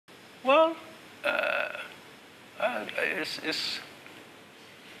Well,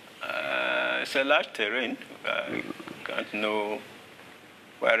 it's a large terrain. You can't know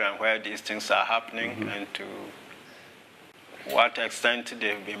where and where these things are happening and to what extent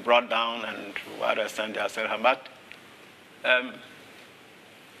they've been brought down and to what extent they are still happening. But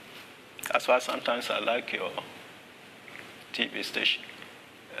that's why sometimes I like your TV station.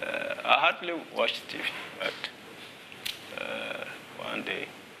 I hardly watch TV, but one day,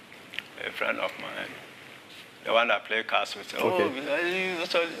 a friend of mine, the one I play cards with, said, oh,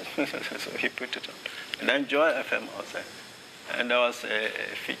 so he put it on. And then Joy FM was there. And there was a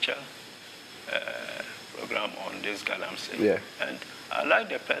feature program on this Galamsey. Yeah. And I like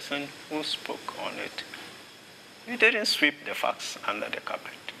the person who spoke on it. He didn't sweep the facts under the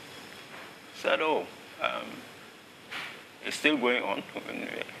carpet. He said, oh, it's still going on when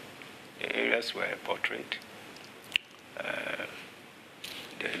the areas were portrayed.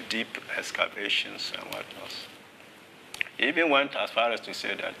 The deep excavations and whatnot. He even went as far as to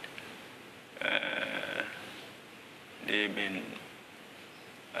say that they've been,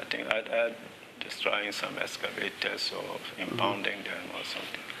 I think, either destroying some excavators or impounding them or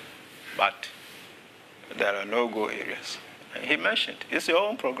something. But there are no-go areas. And he mentioned, it's your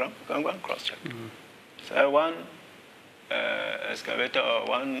own program, you can go and cross-check. So one excavator or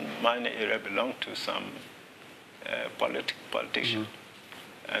one mining area belonged to some politician.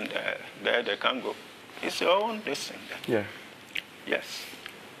 And there they can go. It's your own this thing. Yeah. Yes.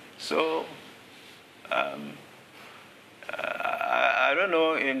 So I don't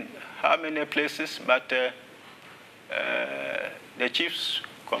know in how many places, but the chiefs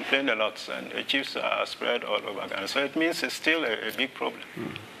complain a lot, and the chiefs are spread all over Ghana. So it means it's still a big problem.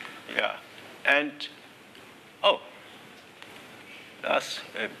 Yeah. And, oh, that's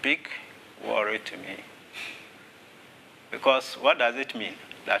a big worry to me. Because what does it mean?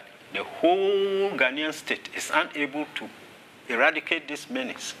 That the whole Ghanaian state is unable to eradicate this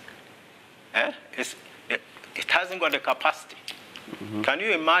menace. It hasn't got the capacity. Can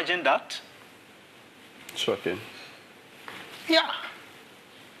you imagine that? Shocking. Yeah.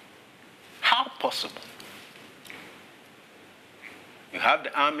 How possible? You have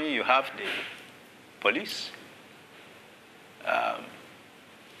the army, you have the police.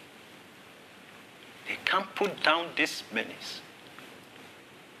 They can't put down this menace.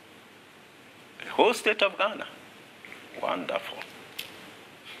 The whole state of Ghana, wonderful.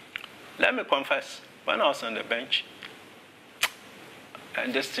 Let me confess, when I was on the bench,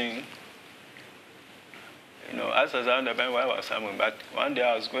 and this thing, you know, as I was on the bench, where I was having, but one day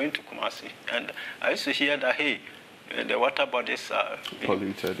I was going to Kumasi, and I used to hear that, hey, the water bodies are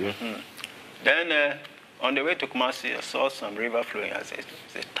polluted, yeah. Then on the way to Kumasi, I saw some river flowing, I said,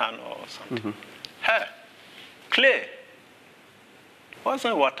 it's a tunnel or something. Hey, clear.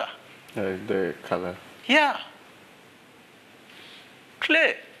 Wasn't water. The color. Yeah.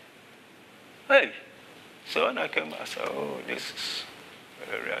 Clear. Hey. So when I came, I said, oh, this is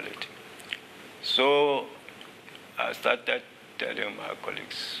a reality. So I started telling my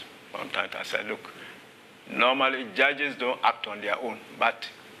colleagues one time, I said, look, normally judges don't act on their own, but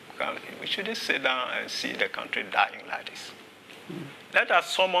we shouldn't sit down and see the country dying like this. Let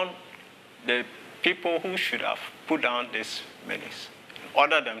us summon the people who should have put down this menace,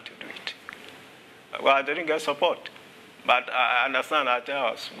 order them to do it. Well, I didn't get support, but I understand that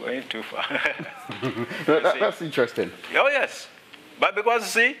I was going too far. That's interesting. Oh, yes. But because,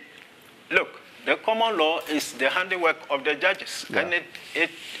 see, look, the common law is the handiwork of the judges, and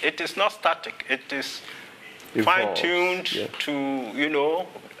it is not static. It is fine-tuned to, you know,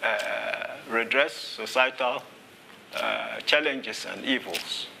 redress societal challenges and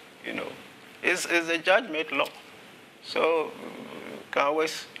evils, you know. It's a judge-made law. So, can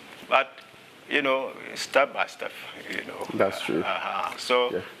always, but, you know, step by step, you know. That's true.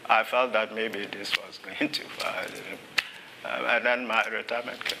 So I felt that maybe this was going too far. And then my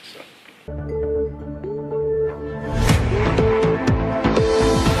retirement came, so.